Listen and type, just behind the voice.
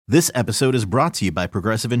This episode is brought to you by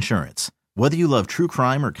Progressive Insurance. Whether you love true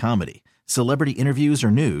crime or comedy, celebrity interviews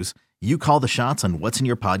or news, you call the shots on what's in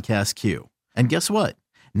your podcast queue. And guess what?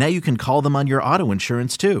 Now you can call them on your auto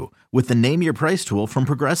insurance too with the Name Your Price tool from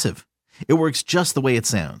Progressive. It works just the way it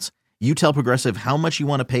sounds. You tell Progressive how much you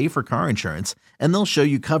want to pay for car insurance, and they'll show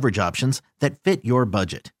you coverage options that fit your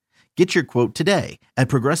budget. Get your quote today at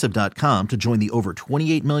Progressive.com to join the over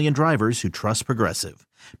 28 million drivers who trust Progressive.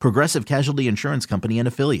 Progressive Casualty Insurance Company and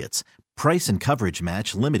Affiliates. Price and coverage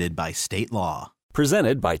match limited by state law.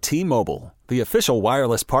 Presented by T-Mobile, the official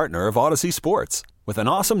wireless partner of Odyssey Sports. With an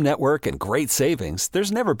awesome network and great savings,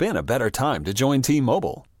 there's never been a better time to join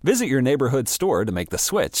T-Mobile. Visit your neighborhood store to make the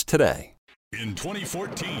switch today. In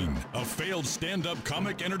 2014, a failed stand-up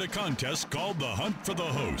comic entered a contest called The Hunt for the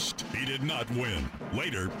Host. He did not win.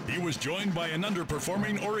 Later, he was joined by an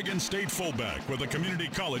underperforming Oregon State fullback with a community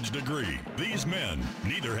college degree. These men,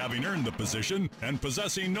 neither having earned the position and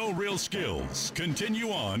possessing no real skills,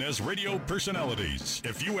 continue on as radio personalities.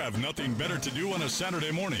 If you have nothing better to do on a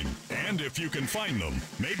Saturday morning, and if you can find them,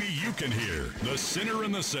 maybe you can hear The Sinner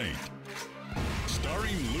and the Saint.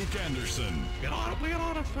 Starring Luke Anderson. We got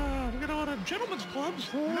a lot of gentlemen's clubs.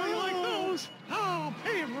 How do you like those? Oh,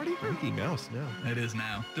 hey, everybody. Mickey Mouse, no. It is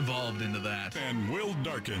now. Devolved into that. And Will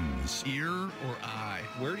Darkins. Ear or eye?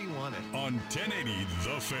 Where do you want it? On 1080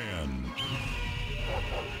 The Fan.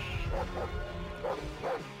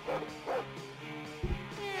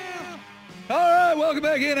 All right, welcome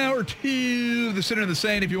back in hour 2, The Sinner and the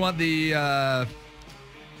Saint. If you want the...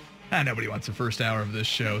 nobody wants the first hour of this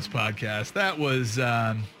show's podcast. That was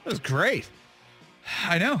great.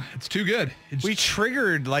 I know. It's too good. We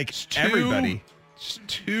triggered everybody. It's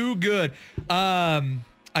too good.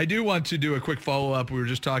 I do want to do a quick follow-up. We were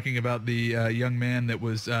just talking about the young man that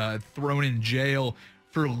was thrown in jail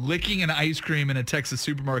for licking an ice cream in a Texas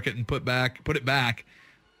supermarket and put it back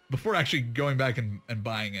before actually going back and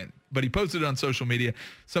buying it. But he posted it on social media.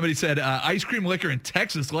 Somebody said, ice cream liquor in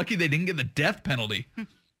Texas, lucky they didn't get the death penalty.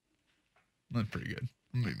 That's pretty good.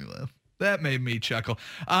 Made me laugh. That made me chuckle.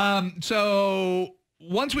 So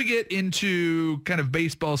once we get into kind of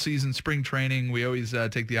baseball season, spring training, we always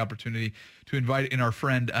take the opportunity to invite in our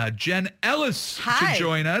friend Jen Ellis to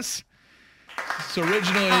join us. So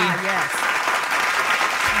originally... yes.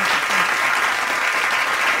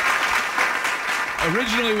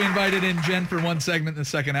 Originally, we invited in Jen for one segment in the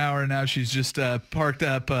second hour, and now she's just parked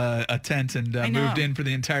up a tent and moved in for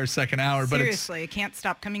the entire second hour. Seriously, I can't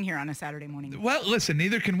stop coming here on a Saturday morning. Well, listen,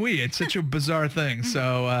 neither can we. It's such a bizarre thing.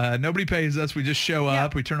 So nobody pays us. We just show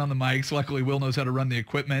up. We turn on the mics. Luckily, Will knows how to run the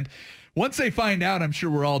equipment. Once they find out, I'm sure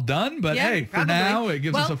we're all done. But hey, for now, it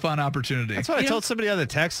gives us a fun opportunity. That's what I told somebody on the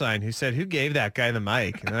text line who said, who gave that guy the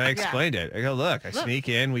mic? And then I explained it. I go, look, I sneak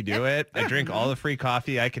in, we do it. I drink all the free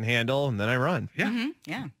coffee I can handle, and then I run.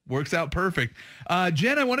 Yeah. Works out perfect.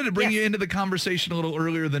 Jen, I wanted to bring you into the conversation a little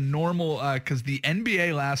earlier than normal because the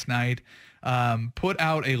NBA last night put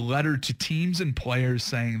out a letter to teams and players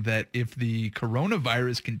saying that if the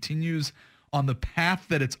coronavirus continues on the path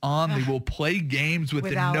that it's on, they will play games with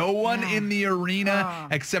no one in the arena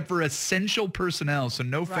except for essential personnel. So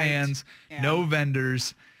no fans, no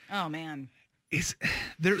vendors. Oh, man.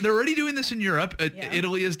 They're already doing this in Europe.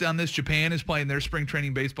 Italy has done this. Japan is playing their spring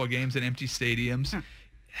training baseball games in empty stadiums.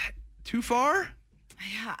 Too far?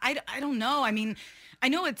 Yeah, I don't know. I mean, I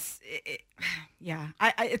know it's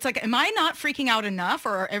like, am I not freaking out enough, or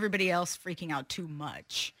are everybody else freaking out too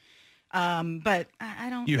much? But I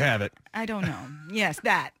don't. You have it. I don't know. Yes,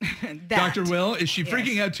 that. Dr. Will, is she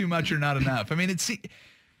freaking out too much or not enough? I mean, it's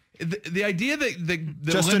the idea that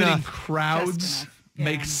the limiting crowds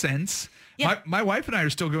makes sense. Yeah. My wife and I are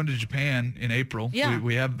still going to Japan in April. Yeah.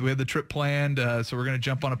 We have the trip planned, so we're going to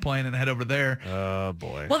jump on a plane and head over there. Oh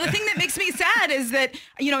boy. Well, the thing that makes me sad is that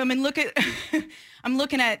I'm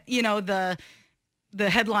looking at the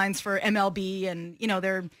headlines for MLB, and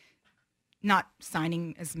they're not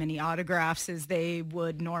signing as many autographs as they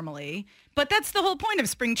would normally. But that's the whole point of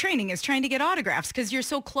spring training, is trying to get autographs, because you're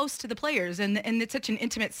so close to the players, and it's such an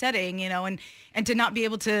intimate setting, and to not be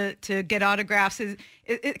able to get autographs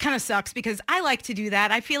it kind of sucks, because I like to do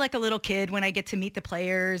that. I feel like a little kid when I get to meet the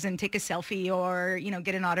players and take a selfie or,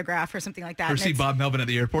 get an autograph or something like that. Or see Bob Melvin at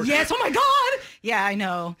the airport. Yes. Oh my God. Yeah, I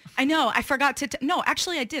know. I forgot to, no,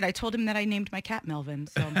 actually I did. I told him that I named my cat Melvin.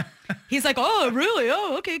 So he's like, oh, really?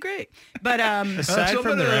 Oh, okay, great. But, aside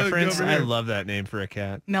from the reference, I love that name for a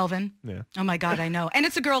cat. Melvin. Yeah. Oh my God, I know. And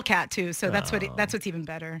it's a girl cat too. So that's what's even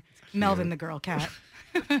better. Melvin, the girl cat.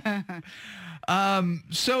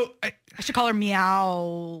 So I should call her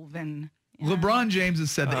Meowvin. Yeah. LeBron James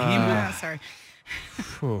has said that he will. Sorry.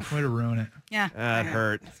 Way to ruin it. Yeah. That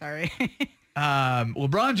hurt. Sorry.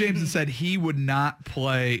 LeBron James has said he would not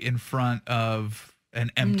play in front of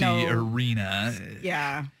an empty arena.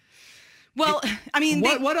 Yeah. Well, I mean,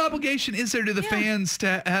 what obligation is there to the fans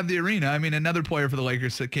to have the arena? I mean, another player for the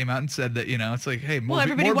Lakers that came out and said that, it's like, hey, more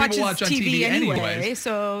everybody people watches watch on TV anyway. anyways.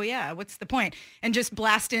 So yeah, what's the point? And just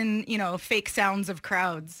blast in, fake sounds of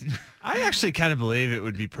crowds. I actually kind of believe it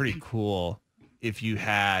would be pretty cool if you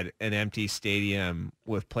had an empty stadium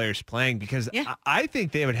with players playing, because I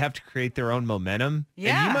think they would have to create their own momentum.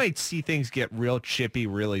 Yeah. And you might see things get real chippy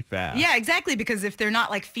really fast. Yeah, exactly. Because if they're not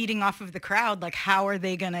like feeding off of the crowd, like how are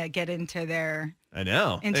they going to get into their... I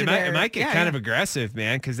know. It might get kind of aggressive,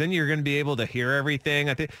 man, because then you're going to be able to hear everything.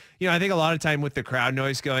 I think a lot of time with the crowd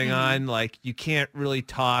noise going on, like you can't really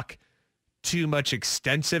talk too much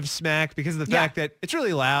extensive smack because of the fact that it's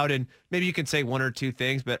really loud and maybe you can say one or two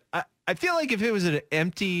things, but I feel like if it was an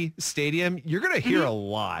empty stadium, you're going to hear a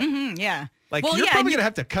lot. Yeah. Like you're probably going to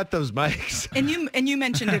have to cut those mics. And you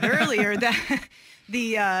mentioned it earlier that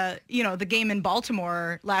the game in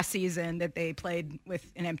Baltimore last season that they played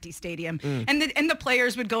with an empty stadium and the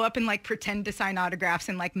players would go up and like pretend to sign autographs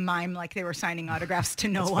and like mime like they were signing autographs to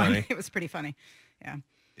no one. Funny. It was pretty funny. Yeah.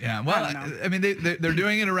 Yeah, well, I mean, they're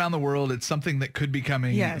doing it around the world. It's something that could be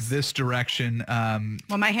coming this direction.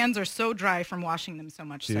 Well, my hands are so dry from washing them so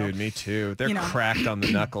much. Dude, me too. They're cracked on the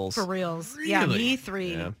knuckles. For reals. Really? Yeah, me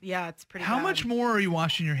three. Yeah, it's pretty How bad. much more are you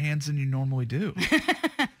washing your hands than you normally do?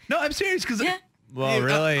 No, I'm serious. Because well,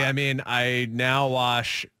 really, I mean, I now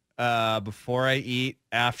wash before I eat,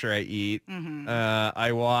 after I eat.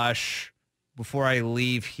 I wash before I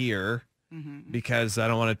leave here because I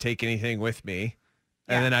don't want to take anything with me.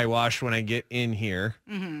 And then I wash when I get in here.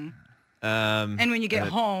 And when you get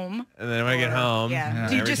home. And then when I get home. Yeah.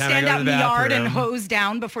 Do you just stand out in the yard and hose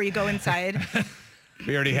down before you go inside?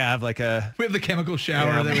 We already have we have the chemical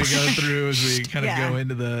shower that we go through as we kind of go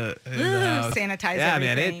into the house. Sanitize Yeah,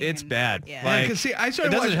 everything. man, it's bad. Yeah. Like, see,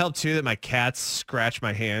 it doesn't help too that my cats scratch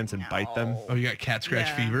my hands and bite them. Oh, you got cat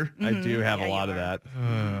scratch fever? I do have a lot of that.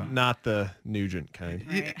 Not the Nugent kind.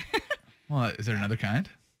 Right. Well, is there another kind?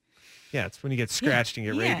 Yeah, it's when you get scratched and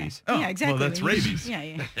get rabies. Yeah, exactly. Well, that's rabies.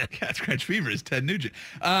 Yeah. Cat scratch fever is Ted Nugent.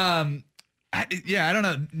 I don't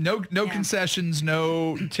know. No concessions,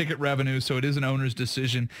 no ticket revenue, so it is an owner's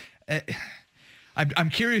decision. I'm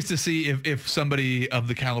curious to see if somebody of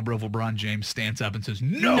the caliber of LeBron James stands up and says,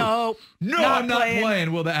 no, I'm not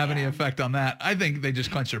playing. Will that have any effect on that? I think they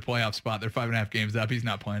just clinched their playoff spot. They're 5.5 games up. He's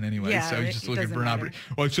not playing anyway, so he's just looking for an opportunity.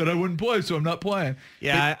 Well, I said I wouldn't play, so I'm not playing.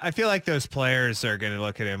 Yeah, I feel like those players are going to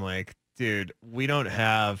look at him like, dude, we don't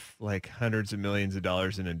have like hundreds of millions of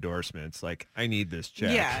dollars in endorsements. Like, I need this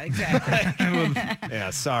check. Yeah, exactly.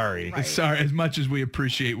 Yeah, sorry. Right. Sorry, as much as we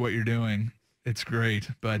appreciate what you're doing, it's great.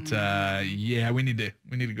 But we need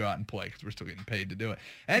to go out and play because we're still getting paid to do it.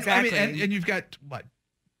 And exactly. I mean, and you've got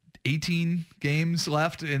 18 games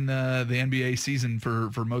left in the NBA season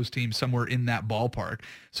for most teams, somewhere in that ballpark.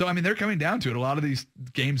 So I mean, they're coming down to it. A lot of these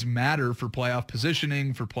games matter for playoff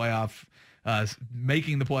positioning, for playoff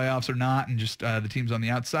making the playoffs or not, and just the teams on the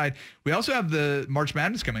outside. We also have the March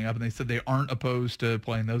Madness coming up, and they said they aren't opposed to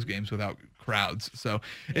playing those games without crowds. So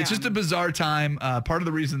it's just a bizarre time. Part of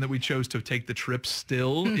the reason that we chose to take the trip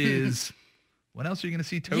still is when else are you going to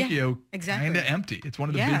see Tokyo kind of empty? It's one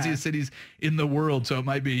of the busiest cities in the world, so it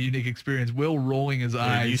might be a unique experience. Will rolling his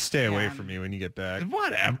eyes. You stay away from me when you get back.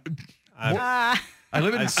 Whatever. I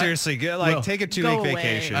live in seriously good. Like, take a 2-week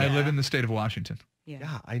vacation. I live in the state of Washington.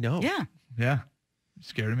 Yeah, I know. Yeah.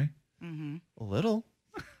 Scared of me? A little.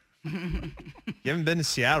 You haven't been to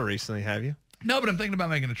Seattle recently, have you? No, but I'm thinking about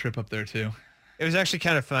making a trip up there too. It was actually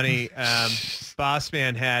kind of funny. Boss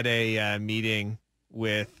Man had a meeting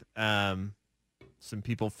with some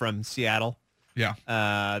people from Seattle. Yeah.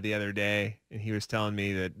 The other day, and he was telling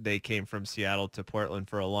me that they came from Seattle to Portland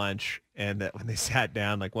for a lunch, and that when they sat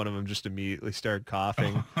down, like one of them just immediately started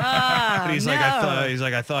coughing. And he's like,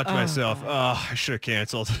 I thought to myself, I should have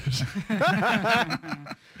canceled.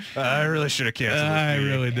 I really should have canceled. I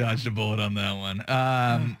really dodged a bullet on that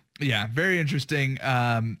one. Yeah, very interesting.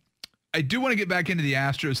 I do want to get back into the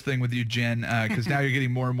Astros thing with you, Jen, because now you're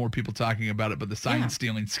getting more and more people talking about it, but the sign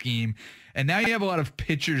stealing scheme. And now you have a lot of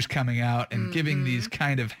pitchers coming out and giving these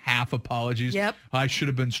kind of half apologies. Yep. I should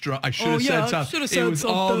have been strong. I should have said something.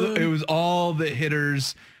 It was all the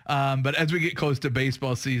hitters. But as we get close to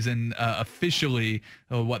baseball season, officially,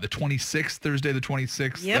 the 26th, Thursday the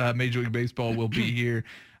 26th, Major League Baseball will be here.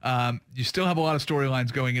 You still have a lot of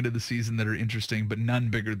storylines going into the season that are interesting, but none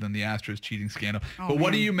bigger than the Astros cheating scandal.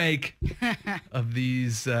 What do you make of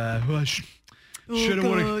these? Shoulda,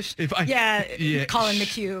 woulda. Colin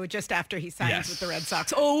McHugh just after he signs with the Red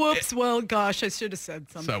Sox. Oh, whoops. Well, gosh, I should have said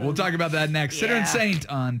something. So we'll talk about that next. Sitter and Saint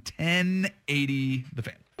on 1080 The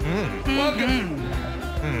Fan. Welcome.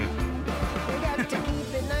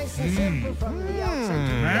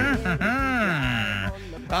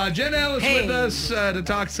 Jen Ellis with us to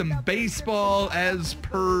talk some baseball as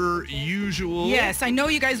per usual. Yes, I know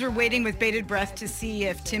you guys were waiting with bated breath to see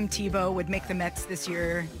if Tim Tebow would make the Mets this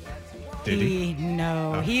year. Did he?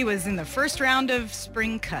 No, he was in the first round of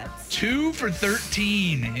spring cuts. 2 for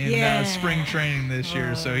 13 in spring training this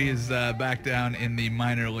year, so he is back down in the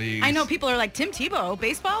minor leagues. I know people are like, Tim Tebow,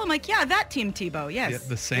 baseball? I'm like, yeah, that Tim Tebow, yes. Yeah,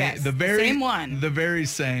 the same, yes, the very same one. The very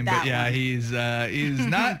same, That but yeah, one. he's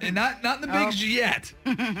not in the bigs yet.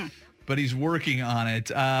 But he's working on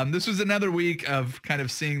it. This was another week of kind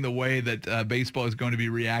of seeing the way that baseball is going to be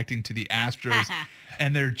reacting to the Astros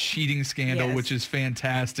and their cheating scandal, which is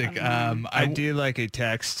fantastic. I do like a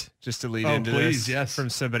text just to lead into this from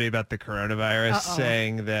somebody about the coronavirus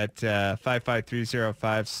saying that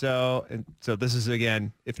 55305. So this is,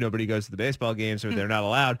 again, if nobody goes to the baseball games or they're not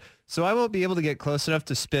allowed. So I won't be able to get close enough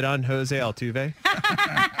to spit on Jose Altuve.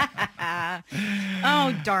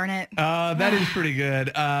 Oh, darn it. That is pretty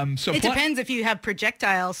good. So it depends if you have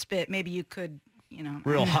projectile spit. Maybe you could,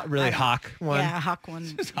 really hawk one. Yeah, hawk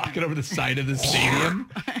one. Just hawk it over the side of the stadium.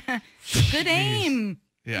 Good aim.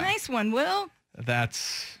 Yeah. Nice one, Will.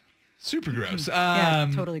 That's super gross.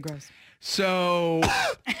 Yeah, totally gross. So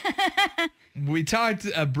we talked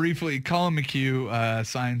briefly. Colin McHugh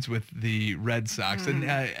signs with the Red Sox, and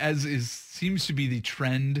seems to be the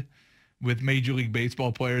trend with Major League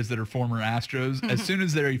Baseball players that are former Astros. As soon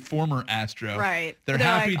as they're a former Astro, they're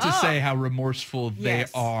happy like, to say how remorseful they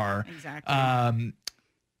are. Exactly.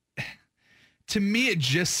 To me, it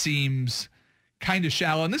just seems kind of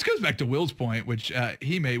shallow. And this goes back to Will's point, which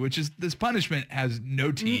he made, which is this punishment has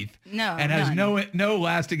no teeth and has no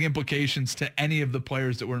lasting implications to any of the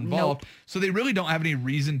players that were involved. So they really don't have any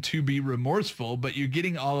reason to be remorseful, but you're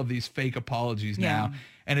getting all of these fake apologies now,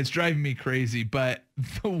 and it's driving me crazy. But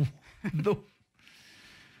the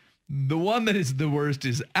one that is the worst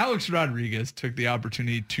is Alex Rodriguez took the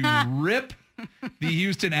opportunity to rip the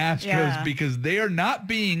Houston Astros because they are not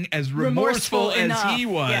being as remorseful as he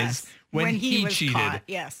was when he was cheated. Caught.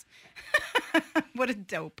 Yes. What a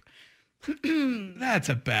dope. That's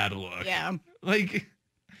a bad look. Yeah. Like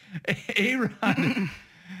A-Rod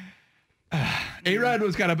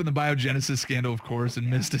was caught up in the biogenesis scandal, of course, and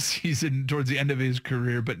missed a season towards the end of his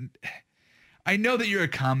career, but I know that you're a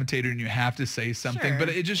commentator and you have to say something, but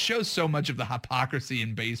it just shows so much of the hypocrisy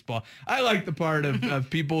in baseball. I like the part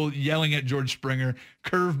of people yelling at George Springer,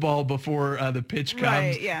 curveball before the pitch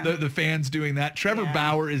comes. Right, yeah. The fans doing that. Trevor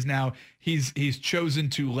Bauer is now, he's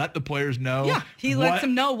chosen to let the players know. Yeah, he lets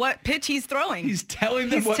them know what pitch he's throwing. He's telling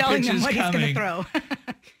them what pitch is coming. He's going to throw.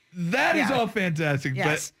 That is all fantastic,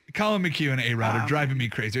 but Colin McHugh and A-Rod are driving me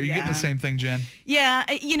crazy. Are you getting the same thing, Jen? Yeah,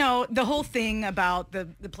 the whole thing about the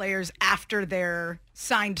players after they're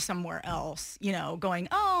signed somewhere else, going,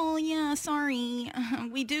 oh, yeah, sorry,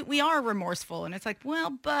 we are remorseful. And it's like,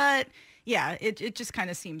 well, but, yeah, it just kind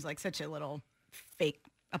of seems like such a little fake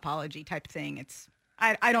apology type thing.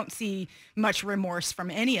 I don't see much remorse from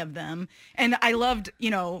any of them. And I loved,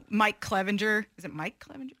 Mike Clevenger. Is it Mike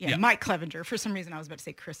Clevenger? Yeah, Mike Clevenger. For some reason, I was about to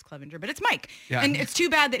say Chris Clevenger, but it's Mike. Yeah. And it's too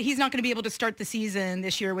bad that he's not going to be able to start the season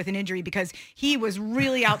this year with an injury because he was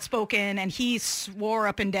really outspoken and he swore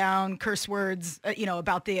up and down curse words,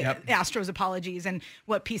 about the Astros apologies and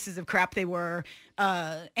what pieces of crap they were.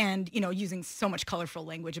 And, using so much colorful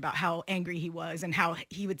language about how angry he was and how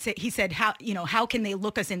he said, how can they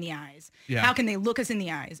look us in the eyes? Yeah. How can they look us in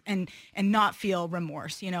the eyes and not feel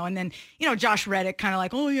remorse, And then, Josh Reddick kind of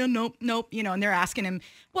like, oh, yeah, nope. And they're asking him,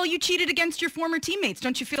 well, you cheated against your former teammates.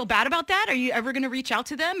 Don't you feel bad about that? Are you ever going to reach out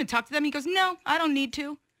to them and talk to them? He goes, no, I don't need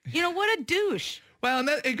to. What a douche. Well, and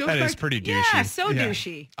it goes back. That is pretty douchey. Yeah, so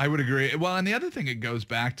douchey. I would agree. Well, and the other thing it goes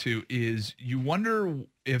back to is you wonder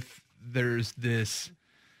if there's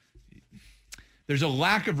a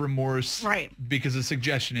lack of remorse, right? Because the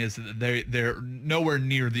suggestion is that they're nowhere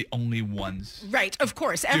near the only ones. Right, of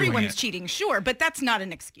course, everyone's cheating, sure, but that's not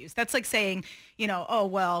an excuse. That's like saying, oh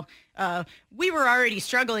well, we were already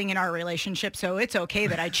struggling in our relationship, so it's okay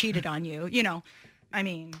that I cheated on you. I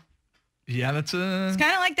mean, yeah, it's kind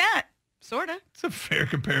of like that. Sort of. It's a fair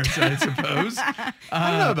comparison, I suppose.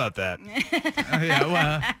 I don't know about that.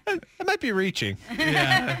 I might be reaching.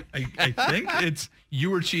 Yeah, I think it's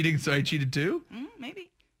you were cheating, so I cheated too.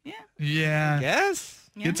 Maybe. Yeah. Yeah.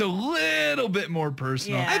 Yes. Yeah. It's a little bit more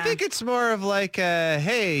personal. Yeah. I think it's more of like,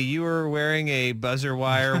 hey, you were wearing a buzzer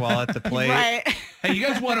wire while at the plate. Right. Hey, you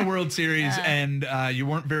guys won a World Series, and you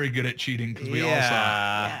weren't very good at cheating because we all saw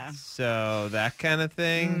it. Yeah. So that kind of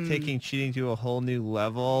thing, taking cheating to a whole new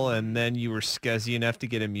level, and then you were scuzzy enough to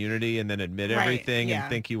get immunity and then admit everything and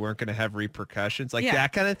think you weren't going to have repercussions, like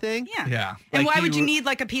that kind of thing. Yeah. Yeah. And Like why would you need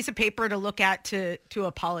like a piece of paper to look at to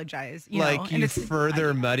apologize? You know? You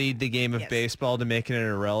further muddied the game of baseball to make it an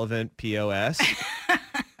irrelevant POS.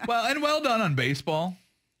 Well, and well done on baseball.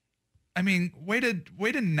 I mean, way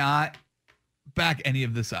to not back any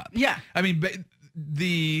of this up. Yeah. I mean,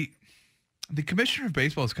 the commissioner of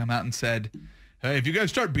baseball has come out and said, hey, if you guys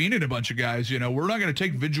start beating a bunch of guys, we're not going to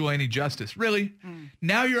take vigilante justice. Really?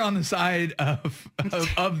 Now you're on the side of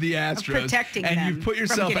the Astros. Protecting and them you've put from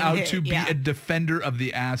yourself getting out hit, to be a defender of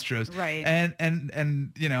the Astros. Right.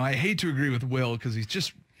 And I hate to agree with Will because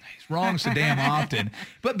he's wrong so damn often.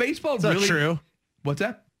 But baseball That's really... not true. What's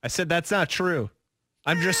that? I said that's not true.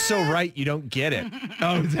 I'm just so right you don't get it.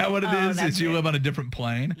 Oh, is that what it is? that's Is you it. live on a different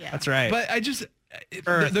plane? Yeah. That's right. But I just...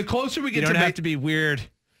 Earth. The closer we get You don't to... have to be weird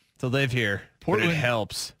to live here. But it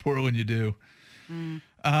helps. Portland, you do.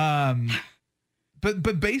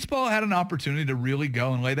 But baseball had an opportunity to really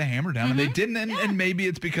go and lay the hammer down, and they didn't. And maybe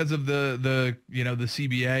it's because of the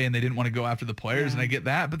CBA, and they didn't want to go after the players, and I get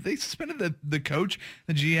that. But they suspended the coach,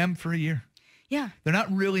 the GM, for a year. Yeah. They're not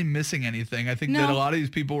really missing anything. I think that a lot of these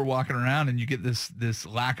people were walking around, and you get this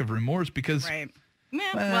lack of remorse because... Right.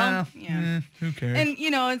 Yeah, who cares? And,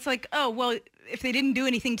 it's like, oh, well, if they didn't do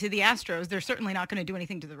anything to the Astros, they're certainly not going to do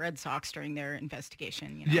anything to the Red Sox during their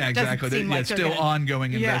investigation. Yeah, exactly. Still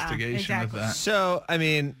ongoing investigation with that. So, I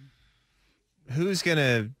mean, who's going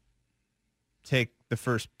to take the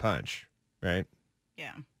first punch, right?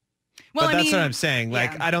 Yeah. Well, but that's what I'm saying.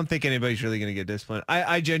 Like, I don't think anybody's really going to get disciplined.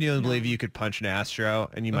 I genuinely believe you could punch an Astro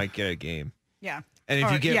and you might get a game. Yeah. And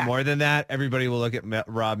if you get more than that, everybody will look at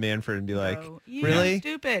Rob Manfred and be like, really?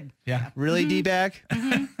 Stupid. Yeah. Really, D-bag?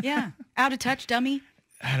 Yeah. Out of touch, dummy.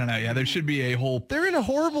 I don't know. Yeah, there should be a whole... They're in a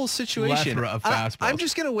horrible situation. Plethora of fastballs. I'm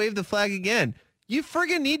just going to wave the flag again. You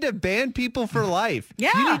friggin' need to ban people for life.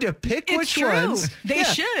 Yeah. You need to pick which ones. They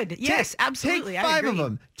should. Yes, absolutely. Take 5 of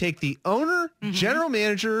them. Take the owner, general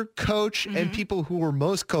manager, coach, and people who were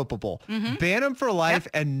most culpable. Ban them for life,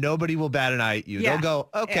 and nobody will bat an eye at you. Yeah. They'll go,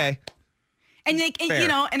 okay. Yeah. And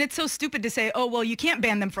and it's so stupid to say, oh, well, you can't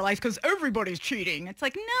ban them for life because everybody's cheating. It's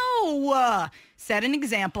like, no, set an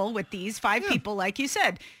example with these 5 people, like you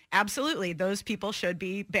said. Absolutely. Those people should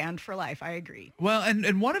be banned for life. I agree. Well,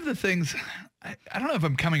 and one of the things, I don't know if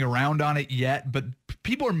I'm coming around on it yet, but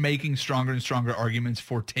people are making stronger and stronger arguments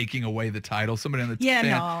for taking away the title. Somebody on the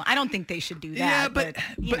no, I don't think they should do that. Yeah,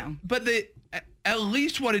 but at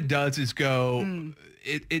least what it does is go...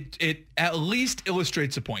 It at least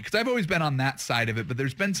illustrates a point, because I've always been on that side of it, but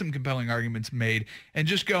there's been some compelling arguments made, and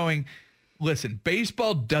just going, listen,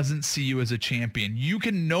 baseball doesn't see you as a champion. You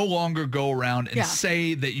can no longer go around and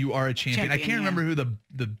say that you are a champion. I can't remember who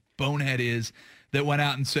the bonehead is that went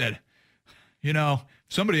out and said,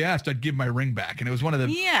 somebody asked, I'd give my ring back. And it was one of the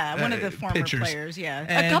one of the former pitchers. Players. Yeah,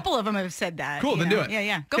 and a couple of them have said that. Cool, then do it.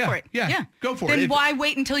 Yeah, go for it. Yeah, go for it. Then why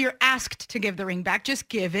wait until you're asked to give the ring back? Just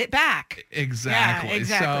give it back. Exactly. Yeah,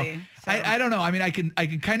 exactly. So. I don't know. I mean, I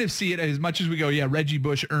can kind of see it as much as we go, Reggie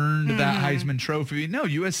Bush earned that Heisman Trophy. No,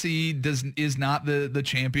 USC is not the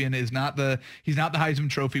champion, he's not the Heisman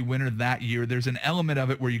Trophy winner that year. There's an element of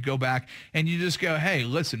it where you go back and you just go, hey,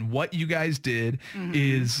 listen, what you guys did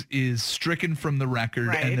is stricken from the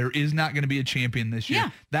record, and there is not going to be a champion this year. Yeah.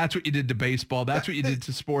 That's what you did to baseball. That's what you did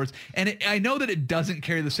to sports. And I know that it doesn't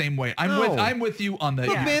carry the same weight. I'm with you on the...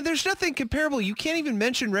 Look, man, there's nothing comparable. You can't even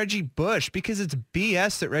mention Reggie Bush because it's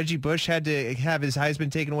BS that Reggie Bush had to have his Heisman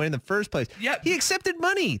taken away in the first place. Yep. He accepted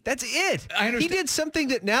money. That's it. I understand. He did something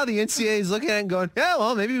that now the NCAA is looking at and going, yeah,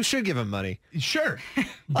 well, maybe we should give him money. Sure.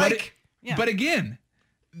 But again,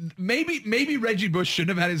 maybe Reggie Bush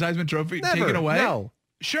shouldn't have had his Heisman Trophy taken away. No.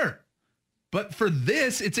 Sure. But for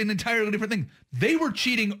this, it's an entirely different thing. They were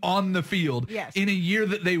cheating on the field in a year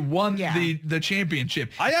that they won the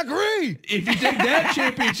championship. I agree. If you take that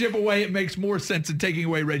championship away, it makes more sense than taking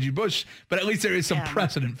away Reggie Bush. But at least there is some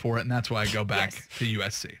precedent for it, and that's why I go back to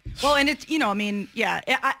USC. Well, and it's,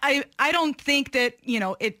 I don't think that,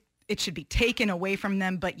 it should be taken away from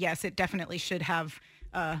them. But, yes, it definitely should have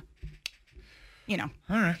All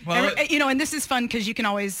right. Well, and this is fun because you can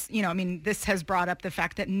always, this has brought up the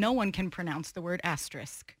fact that no one can pronounce the word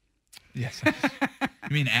asterisk. Yes. You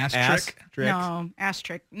mean asterisk? No,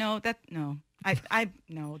 asterisk. No,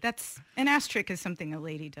 no, that's an asterisk is something a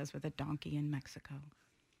lady does with a donkey in Mexico.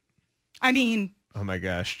 I mean. Oh my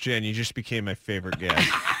gosh, Jen, you just became my favorite guest.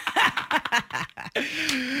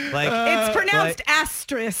 It's pronounced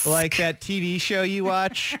asterisk. Like that TV show you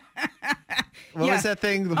watch. What was that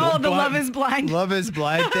thing? The Love is Blind. Love is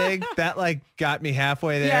Blind thing. That got me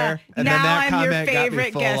halfway there. Yeah. And now then that I'm comment your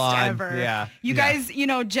favorite got me guest full on. ever. Yeah. You guys,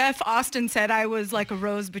 Jeff Austin said I was like a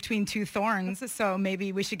rose between two thorns. So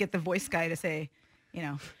maybe we should get the voice guy to say,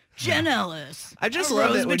 Jen Ellis. I just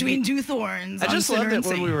love it between two thorns. I just loved it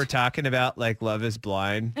when we Saint. were talking about Love is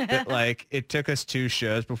Blind. That it took us 2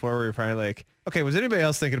 shows before we were finally okay, was anybody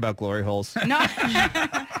else thinking about glory holes? No.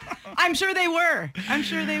 I'm sure they were.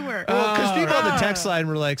 Well, because people on the text line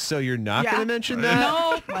were so you're not going to mention that?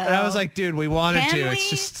 No. Well, and I was like, dude, we wanted to. We? It's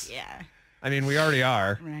just, yeah. I mean, we already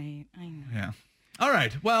are. Right. I know. Yeah. All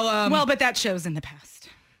right. Well, but that show's in the past.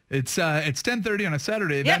 It's 10:30 on a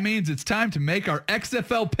Saturday. Yep. That means it's time to make our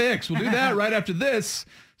XFL picks. We'll do that right after this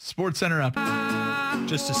Sports Center up.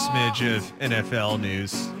 Just a smidge of NFL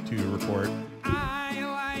news to report.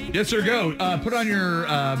 Yes, sir. Go. Put on your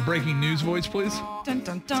breaking news voice, please. Dun,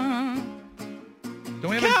 dun, dun.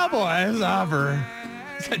 Don't we have Cowboys offer.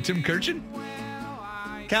 Is that Tim Kirchin?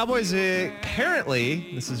 Cowboys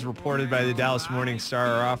apparently, this is reported by the Dallas Morning Star,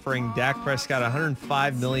 are offering Dak Prescott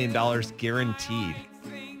 $105 million guaranteed.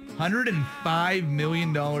 $105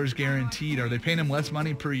 million guaranteed. Are they paying him less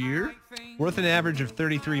money per year? Worth an average of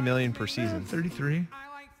 $33 million per season. 33.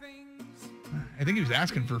 I think he was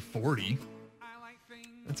asking for 40.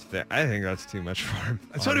 That's fair. I think that's too much for him. So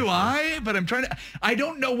honestly. Do I, but I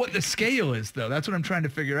don't know what the scale is, though. That's what I'm trying to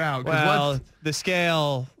figure out. Well, the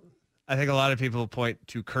scale, I think a lot of people point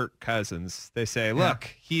to Kirk Cousins. They say, look,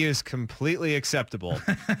 he is completely acceptable.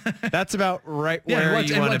 That's about right where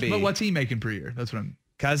you want to be. But what's he making per year? That's what I'm...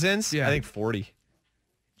 Cousins? Yeah. I think 40.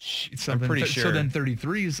 I'm pretty sure. So then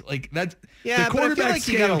 33 is that. Yeah, the quarterback but I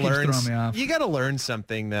feel you gotta learn. You got to learn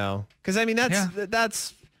something though, because I mean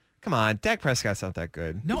that's. Come on, Dak Prescott's not that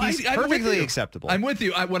good. No, he's I'm perfectly acceptable. I'm with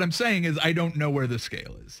you. What I'm saying is I don't know where the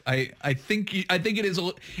scale is. I think it is.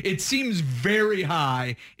 It seems very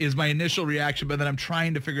high is my initial reaction, but then I'm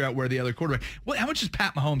trying to figure out where the other quarterback. How much is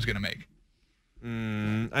Pat Mahomes going to make?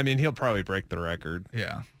 I mean, he'll probably break the record.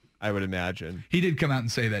 Yeah. I would imagine. He did come out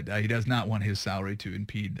and say that he does not want his salary to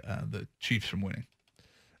impede the Chiefs from winning.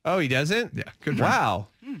 Oh, he doesn't? Yeah. Good. Wow.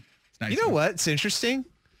 It's nice. You know what? It's interesting.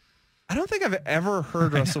 I don't think I've ever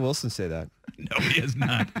heard Russell Wilson say that. No, he has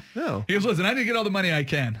not. No. He goes, listen, I need to get all the money I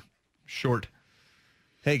can. Short.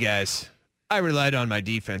 Hey, guys. I relied on my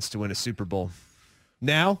defense to win a Super Bowl.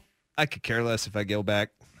 Now, I could care less if I go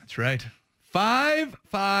back. That's right.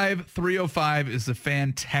 55305 is the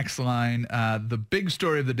fan text line. The big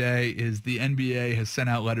story of the day is the NBA has sent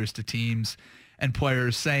out letters to teams and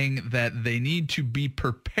players saying that they need to be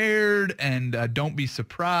prepared and don't be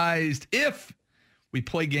surprised if we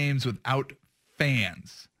play games without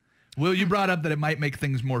fans. Will, you brought up that it might make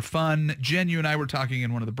things more fun. Jen, you and I were talking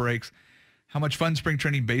in one of the breaks how much fun spring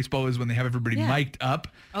training baseball is when they have everybody mic'd up.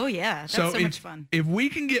 Oh, yeah. That's so much fun. If we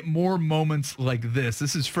can get more moments like this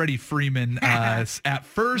is Freddie Freeman at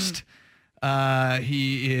first.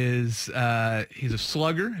 He's a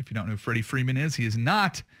slugger. If you don't know who Freddie Freeman is, he is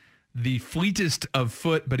not the fleetest of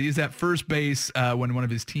foot, but he is at first base when one of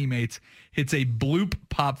his teammates hits a bloop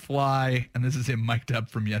pop fly, and this is him mic'd up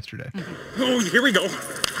from yesterday. Oh, here we go.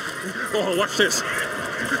 Oh, watch this.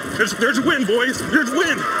 There's wind, boys. There's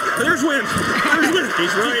wind. There's wind. There's wind.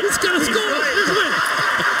 He's right. Let's go. Let's go. Right. There's wind.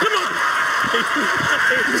 Come on.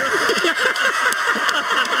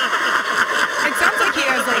 It sounds like he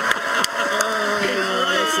has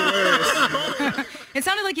that's it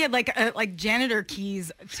sounded like he had like janitor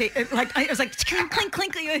keys. It was like clink,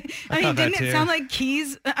 clink, clink. I mean, didn't it sound like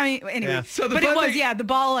keys? I mean, anyway. Yeah. So but it was, the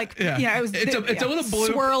ball it was it's a little blue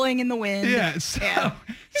swirling in the wind. Yeah.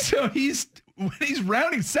 So when he's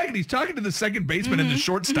rounding second, he's talking to the second baseman and the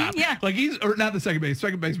shortstop. Yeah. Or not the second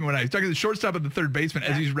baseman when he's talking to the shortstop and the third baseman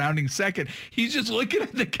as he's rounding second. He's just looking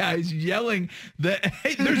at the guys yelling that,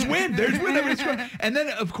 hey, there's wind. And then,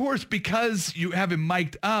 of course, because you have him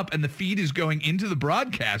mic'd up and the feed is going into the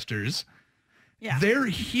broadcasters, they're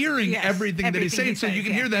hearing everything that he's saying. So you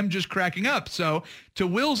can hear them just cracking up. So to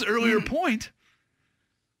Will's earlier point,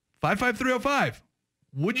 55305.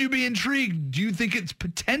 Would you be intrigued? Do you think it's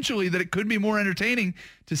potentially that it could be more entertaining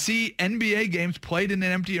to see NBA games played in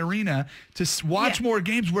an empty arena, to watch more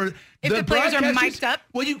games where if the players are mic'd up?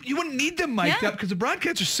 Well, you wouldn't need them mic'd up because the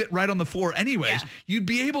broadcasters sit right on the floor anyways. Yeah. You'd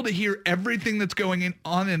be able to hear everything that's going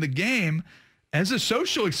on in the game as a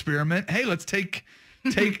social experiment. Hey, let's take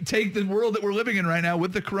the world that we're living in right now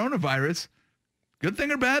with the coronavirus. Good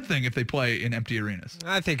thing or bad thing if they play in empty arenas?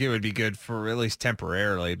 I think it would be good for at least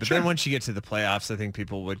temporarily. But then once you get to the playoffs, I think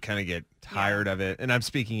people would kind of get tired of it. And I'm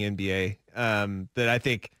speaking NBA. That I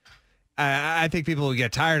think people would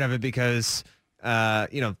get tired of it because,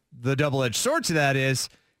 the double-edged sword to that is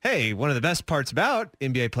hey, one of the best parts about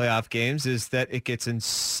NBA playoff games is that it gets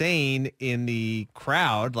insane in the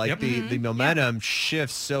crowd. Like the momentum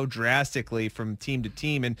shifts so drastically from team to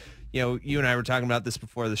team. And, you and I were talking about this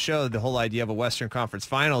before the show, the whole idea of a Western Conference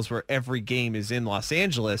Finals where every game is in Los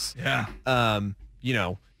Angeles. Yeah.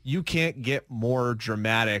 You can't get more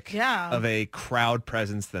dramatic of a crowd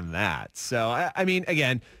presence than that. So, I mean,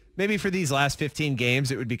 again, maybe for these last 15 games,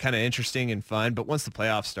 it would be kind of interesting and fun. But once the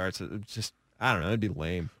playoff starts, it's just, I don't know, it'd be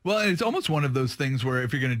lame. Well, it's almost one of those things where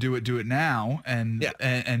if you're going to do it now, and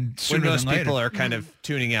sooner when most than later. people are kind of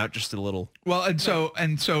tuning out just a little. Well, and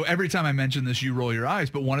so every time I mention this, you roll your eyes.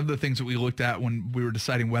 But one of the things that we looked at when we were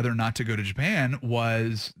deciding whether or not to go to Japan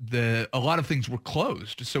was a lot of things were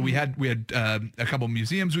closed. So we had a couple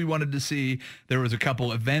museums we wanted to see. There was a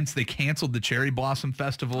couple events. They canceled the Cherry Blossom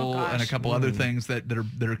Festival and a couple other things that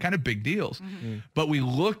are kind of big deals. But we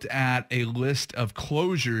looked at a list of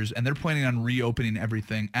closures, and they're planning on reopening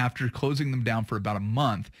everything after closing them down for about a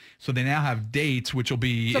month. So they now have dates, which will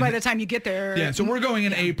be... So by the time you get there... Yeah, so we're going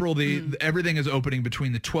in April. Everything is opening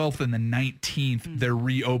between the 12th and the 19th. They're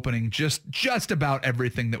reopening just about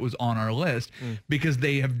everything that was on our list because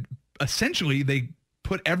they have essentially... they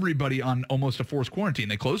put everybody on almost a forced quarantine.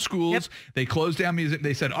 They closed schools. They closed down music.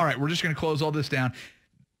 They said, all right, we're just going to close all this down.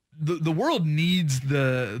 The world needs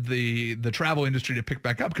the travel industry to pick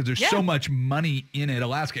back up because there's so much money in it.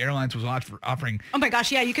 Alaska Airlines was offering oh my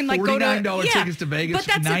gosh, yeah, you can like go to $49 tickets to Vegas,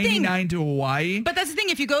 $99 to Hawaii. But that's the thing,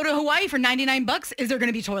 if you go to Hawaii for $99, is there going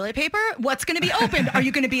to be toilet paper? What's going to be opened? Are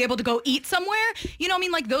you going to be able to go eat somewhere? You know, I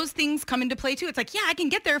mean, like those things come into play too. It's like, yeah, I can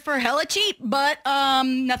get there for hella cheap, but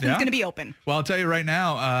nothing's going to be open. Well, I'll tell you right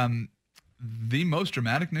now, the most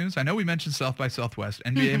dramatic news, I know we mentioned South by Southwest.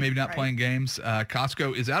 NBA maybe not playing games.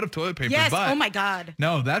 Costco is out of toilet paper. Yes, but oh my God.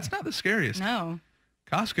 No, that's not the scariest. No.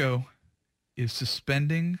 Costco is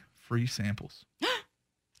suspending free samples.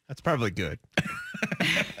 That's probably good.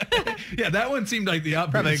 Yeah, that one seemed like the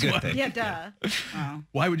obvious one. Thing. Yeah, duh. Oh.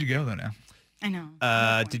 Why would you go there now? I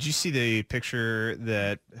know. Did you see the picture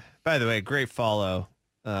that, by the way, great follow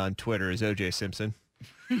on Twitter is OJ Simpson.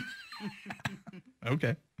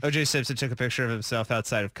 Okay. OJ Simpson took a picture of himself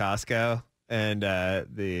outside of Costco, and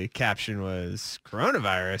the caption was,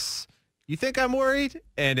 "Coronavirus, you think I'm worried?"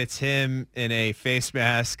 And it's him in a face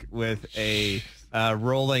mask with a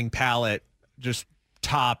rolling pallet just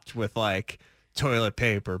topped with like toilet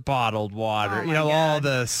paper, bottled water, all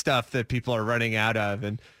the stuff that people are running out of.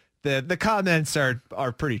 And the comments are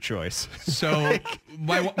pretty choice. So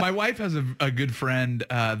my wife has a good friend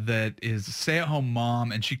that is a stay-at-home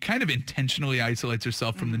mom, and she kind of intentionally isolates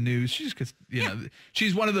herself from the news. She just gets,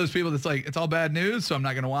 she's one of those people that's like, it's all bad news, so I'm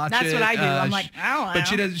not going to watch it. That's what I do. I'm like, oh, but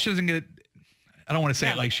she doesn't get. I don't want to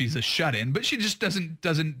say it like she's a shut-in, but she just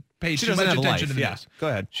doesn't pay too much attention to the news. Go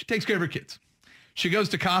ahead. She takes care of her kids. She goes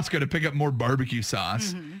to Costco to pick up more barbecue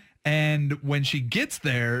sauce. And when she gets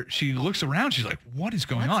there, she looks around. She's like, what is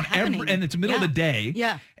going on? And it's the middle of the day.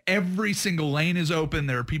 Yeah. Every single lane is open.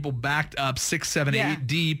 There are people backed up 6, 7, 8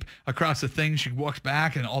 deep across the thing. She walks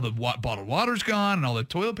back and all the bottled water's gone and all the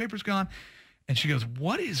toilet paper's gone. And she goes,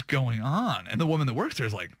 what is going on? And the woman that works there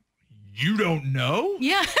is like, you don't know?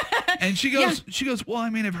 Yeah. And she goes, well,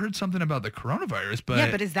 I mean, I've heard something about the coronavirus, but.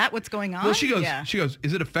 Yeah, but is that what's going on? Well, she goes,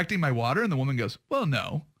 is it affecting my water? And the woman goes, well,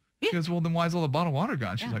 no. She goes, well, then why is all the bottled water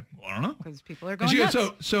gone? She's like, well, I don't know. Because people are going and she nuts.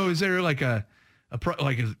 goes, so is there like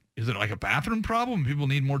is it like a bathroom problem? People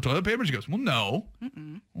need more toilet paper? She goes, well, no.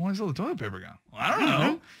 Why is all the toilet paper gone? Well, I don't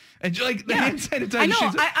know. And she, like the hand sanitizer. I know.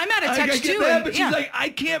 She's like, I'm out of touch I get too. That, but she's like, I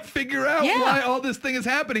can't figure out why all this thing is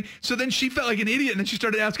happening. So then she felt like an idiot, and then she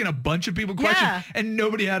started asking a bunch of people questions, and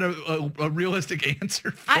nobody had a realistic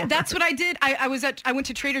answer for her. That's what I did. I went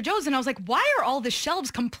to Trader Joe's, and I was like, why are all the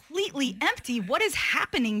shelves completely empty? What is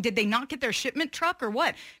happening? Did they not get their shipment truck or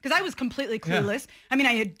what? Because I was completely clueless. I mean,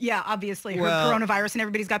 I had obviously heard coronavirus, and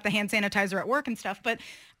everybody's got the hand sanitizer at work and stuff, but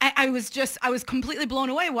I was completely blown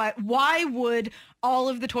away. Why would all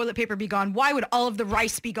of the toilet paper be gone? Why would all of the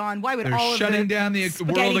rice be gone? Why would they're all of the shutting down the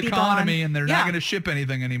world economy, and they're not going to ship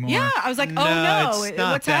anything anymore? Yeah, I was like, oh no, it's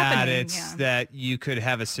not what's that. happening? It's that you could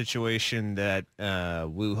have a situation that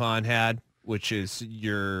Wuhan had, which is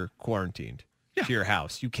you're quarantined to your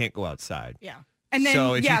house. You can't go outside. Yeah. And then,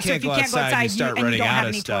 so if you can't go outside, you start running out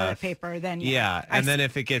of stuff. Toilet paper, then and then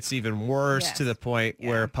if it gets even worse to the point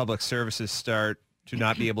where public services start to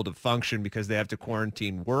not be able to function because they have to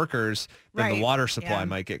quarantine workers, then the water supply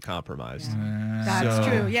might get compromised. That's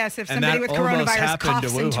true. Yes, if somebody with coronavirus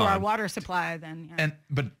coughs into our water supply, then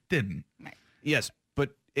but didn't. Right. Yes, but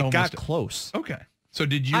it got close. Okay. So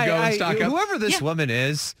did you go and stock up? Whoever this woman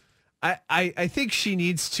is, I think she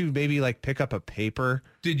needs to maybe like pick up a paper.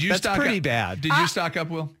 Did you That's stock pretty up? bad. Did you stock up,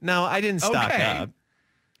 Will? No, I didn't stock up.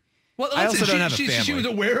 Well, I also don't have a she family. was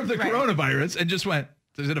aware of the coronavirus and just went,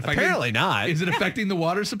 is it affecting? Apparently not. Is it affecting the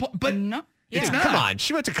water supply? But No. it's Yeah. not. Come on.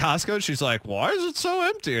 She went to Costco. She's like, why is it so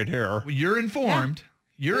empty in here? You're informed.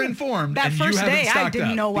 You're informed. That and first you haven't day, I stocked didn't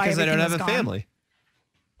up. know why Because I don't everything have a was gone. family.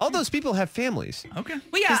 All those people have families. Okay.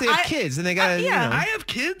 Well, yeah, Because they have kids and they got to, yeah. I have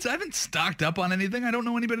kids. I haven't stocked up on anything. I don't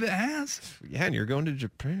know anybody that has. Yeah, and you're going to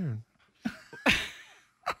Japan.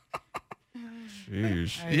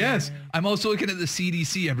 Jeez. Yes. I'm also looking at the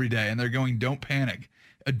CDC every day, and they're going, don't panic.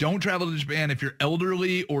 Don't travel to Japan if you're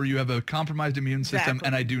elderly or you have a compromised immune system, Exactly.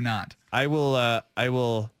 and I do not. I will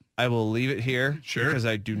leave it here. Sure. Because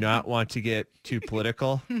I do not want to get too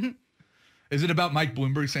political. Is it about Mike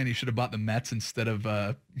Bloomberg saying he should have bought the Mets instead of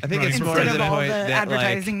I think it's running for more to Instead the of all point the that like,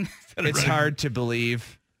 advertising. it's hard to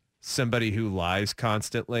believe somebody who lies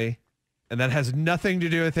constantly. And that has nothing to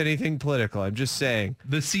do with anything political. I'm just saying.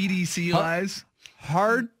 the CDC lies?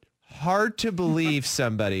 Hard to believe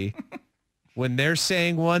somebody when they're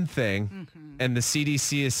saying one thing and the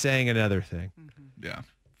CDC is saying another thing. Yeah.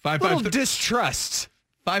 Little distrust.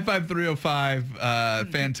 55305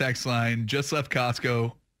 fan text line. Just left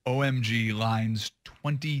Costco. OMG, lines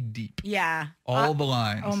 20 deep. Yeah. All the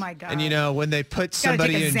lines. Oh my God. And you know, when they put Gotta take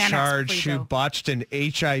somebody a in Xanax charge before you who go. botched an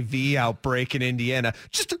HIV outbreak in Indiana,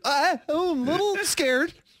 just I'm a little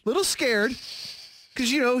scared,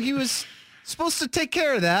 because you know he was supposed to take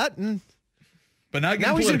care of that, and But not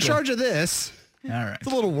now he's in political. charge of this. All right.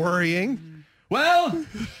 It's a little worrying. Well,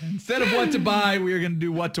 instead of what to buy, we are going to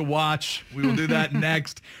do what to watch. We will do that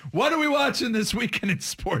next. What are we watching this weekend in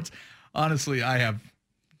sports? Honestly, I have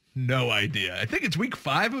no idea. I think it's week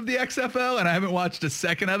 5 of the XFL, and I haven't watched a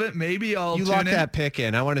second of it. Maybe I'll You tune lock in. that pick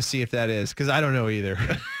in. I want to see if that is, because I don't know either.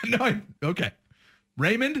 Okay.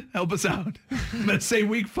 Raymond, help us out. Let's say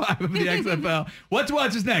week 5 of the XFL. What to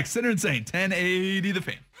watch is next. Center and Saint, 1080 The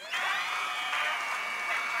Fan.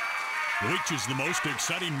 Which is the most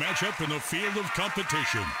exciting matchup in the field of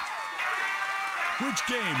competition? Which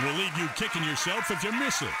game will leave you kicking yourself if you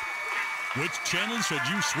miss it? Which channel should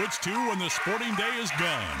you switch to when the sporting day is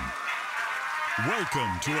gone?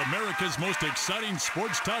 Welcome to America's most exciting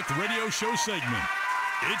sports talk radio show segment.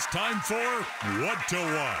 It's time for What to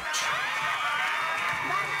Watch.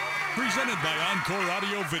 Presented by Encore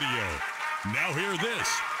Audio Video. Now hear this.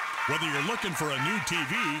 Whether you're looking for a new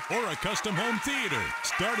TV or a custom home theater,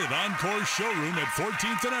 start at Encore's showroom at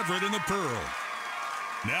 14th and Everett in the Pearl.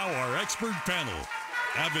 Now our expert panel.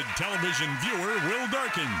 Avid television viewer Will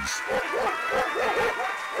Darkins.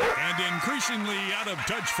 And increasingly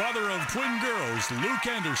out-of-touch father of twin girls, Luke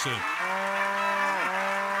Anderson.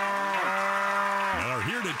 Are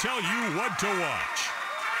here to tell you what to watch.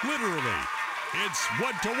 Literally, it's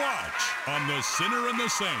What to Watch on The Sinner and the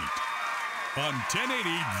Saint. On 1080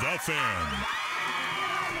 The Fan.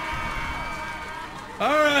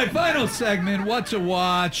 All right, final segment. What to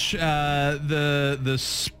watch? The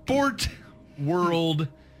sport world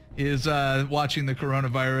is watching the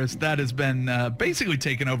coronavirus. That has been basically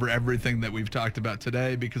taken over everything that we've talked about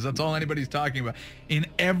today, because that's all anybody's talking about. In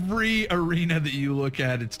every arena that you look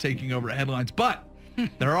at, it's taking over headlines. But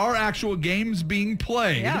there are actual games being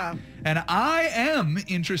played. Yeah. And I am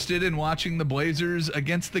interested in watching the Blazers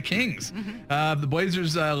against the Kings. The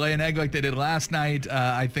Blazers lay an egg like they did last night.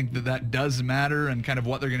 I think that does matter and kind of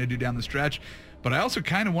what they're going to do down the stretch. But I also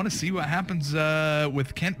kind of want to see what happens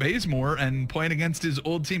with Kent Bazemore and playing against his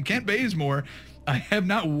old team. Kent Bazemore, I have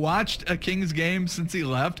not watched a Kings game since he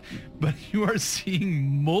left, but you are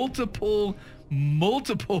seeing multiple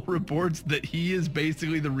reports that he is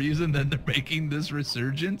basically the reason that they're making this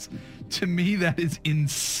resurgence. To me, that is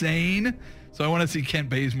insane. So I want to see Kent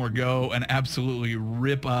Bazemore go and absolutely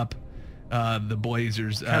rip up the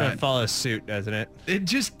Blazers. Kind of follows suit, doesn't it? It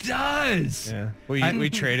just does. Yeah. We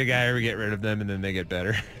trade a guy or we get rid of them and then they get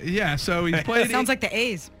better. Yeah, so he's played. Sounds like the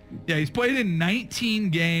A's. Yeah, he's played in 19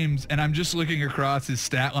 games, and I'm just looking across his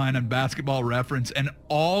stat line on Basketball Reference, and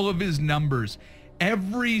all of his numbers,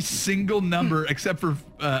 every single number except for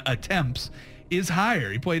attempts, is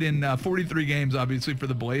higher. He played in 43 games, obviously, for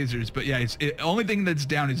the Blazers. But yeah, only thing that's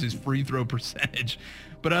down is his free throw percentage.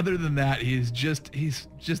 But other than that, he's just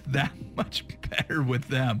that much better with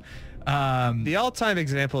them. The all-time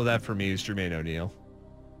example of that for me is Jermaine O'Neal.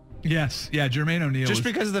 Yes, yeah, Jermaine O'Neal. Just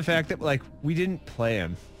because of the fact that, like, we didn't play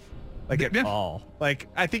him, like, at all. Like,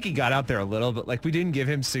 I think he got out there a little, but, like, we didn't give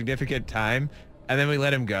him significant time, and then we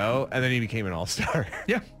let him go, and then he became an all-star.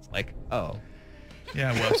 Yeah. It's like, oh.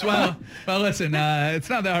 Yeah, whoops. Well, listen, it's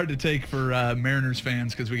not that hard to take for Mariners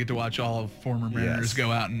fans because we get to watch all former Mariners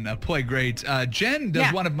go out and play great. Jen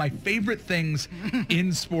does one of my favorite things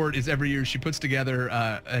in sport is every year she puts together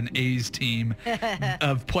an A's team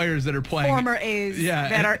of players that are playing. Former A's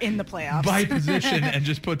that are in the playoffs. By position and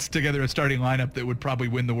just puts together a starting lineup that would probably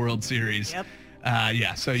win the World Series. Yep.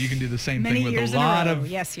 So you can do the same Many thing with years a lot in a row. of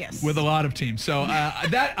Yes. with a lot of teams. So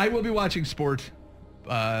that I will be watching sport.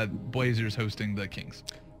 Blazers hosting the Kings.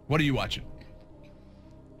 What are you watching?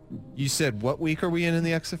 You said what week are we in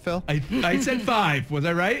the XFL? I said 5. Was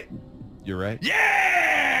I right? You're right.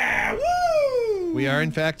 Yeah! Woo! We are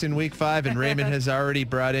in fact in week 5, and Raymond has already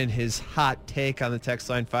brought in his hot take on the text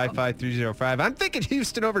line 55305. I'm thinking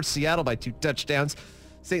Houston over Seattle by 2 touchdowns.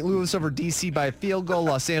 St. Louis over DC by a field goal.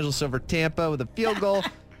 Los Angeles over Tampa with a field goal.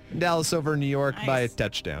 And Dallas over New York by a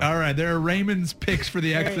touchdown. All right, there are Raymond's picks for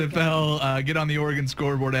the XFL. Get on the Oregon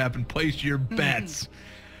Scoreboard app and place your bets.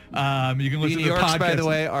 You can listen the to the New Yorks, podcast. by the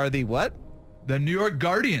way, are the what? The New York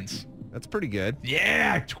Guardians. That's pretty good.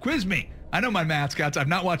 Yeah, quiz me. I know my mascots. I've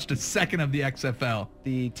not watched a second of the XFL.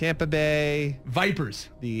 The Tampa Bay Vipers.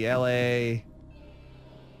 The LA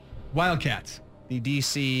Wildcats. The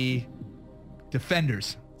DC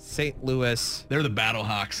Defenders. St. Louis. They're the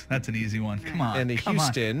Battlehawks. That's an easy one. Come on. And the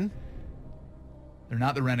Houston. They're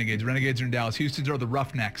not the Renegades. Renegades are in Dallas. Houston's are the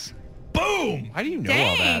Roughnecks. Boom! How do you know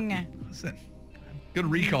all that? Listen, good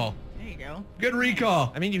recall. There you go. Good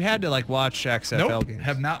recall. I mean, you had to watch XFL games.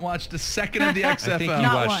 Have not watched a second of the XFL. I think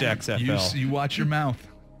you watched XFL. You watch your mouth.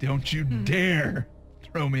 Don't you dare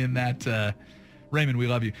throw me in that. Raymond, we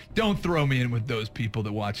love you. Don't throw me in with those people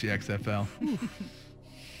that watch the XFL.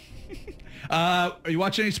 Are you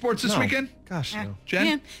watching any sports this weekend? Gosh, no.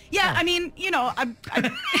 Jen? Yeah. I mean, I'm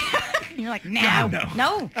you're like,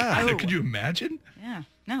 no. Could you imagine? Yeah,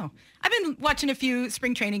 no. I've been watching a few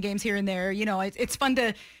spring training games here and there. It's fun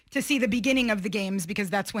to see the beginning of the games because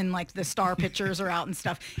that's when the star pitchers are out and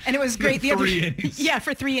stuff. And it was great. For 3 innings. Yeah,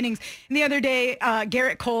 for 3 innings. And the other day,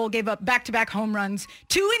 Garrett Cole gave up back-to-back home runs,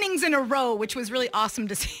 2 innings in a row, which was really awesome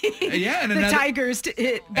to see. Yeah, and the Tigers to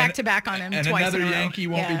hit back-to-back on him and twice another in a row. Yankee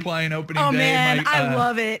won't be playing opening day. Oh man, I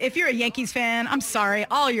love it. If you're a Yankees fan, I'm sorry,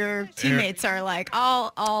 all your teammates are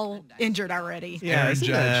all injured already. Yeah, Aaron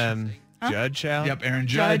Judge. Judge out? Yep, Aaron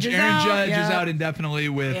Judge. Aaron Judge is out indefinitely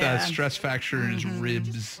with stress fracture in his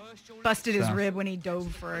ribs. Busted his rib when he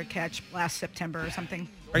dove for a catch last September or something.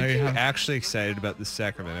 Are you actually excited about the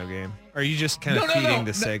Sacramento game? Or are you just kind of feeding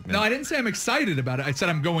the segment? No, I didn't say I'm excited about it. I said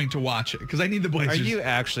I'm going to watch it because I need the Blazers. Are you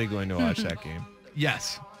actually going to watch that game?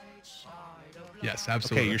 Yes. Yes,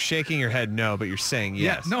 absolutely. Okay, you're shaking your head no, but you're saying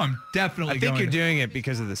yes. Yeah, no, I'm definitely going. I think you're doing it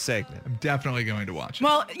because of the segment. I'm definitely going to watch it.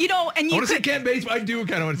 Well, and you I want to see Kent Bates. I do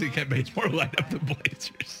kind of want to see Kent Bates-Moore light up the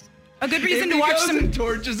Blazers. A good reason if to watch goes some. And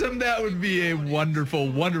torches him. That would be a wonderful,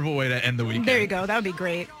 wonderful way to end the weekend. There you go. That would be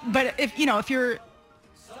great. But if you're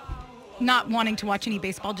not wanting to watch any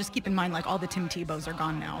baseball, just keep in mind all the Tim Tebows are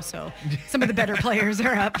gone now, so some of the better players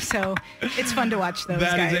are up. So it's fun to watch those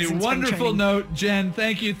guys. That is a wonderful note, Jen.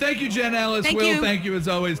 Thank you, Jen Ellis. Thank Will, you. Thank you as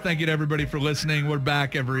always. Thank you to everybody for listening. We're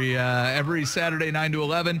back every Saturday 9 to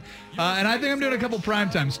 11, and I think I'm doing a couple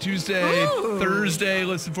prime times. Tuesday, Thursday.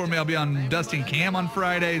 Listen for me. I'll be on Dusty and Cam on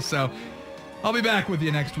Friday, so I'll be back with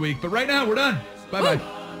you next week. But right now, we're done. Bye-bye.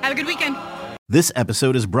 Have a good weekend. This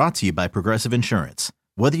episode is brought to you by Progressive Insurance.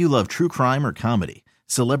 Whether you love true crime or comedy,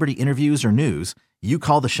 celebrity interviews or news, you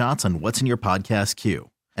call the shots on what's in your podcast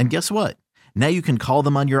queue. And guess what? Now you can call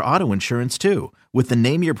them on your auto insurance too with the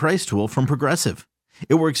Name Your Price tool from Progressive.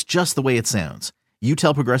 It works just the way it sounds. You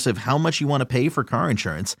tell Progressive how much you want to pay for car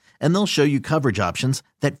insurance, and they'll show you coverage options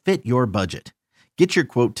that fit your budget. Get your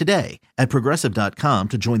quote today at Progressive.com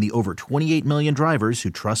to join the over 28 million drivers who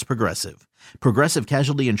trust Progressive. Progressive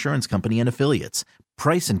Casualty Insurance Company and Affiliates.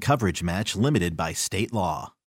 Price and coverage match limited by state law.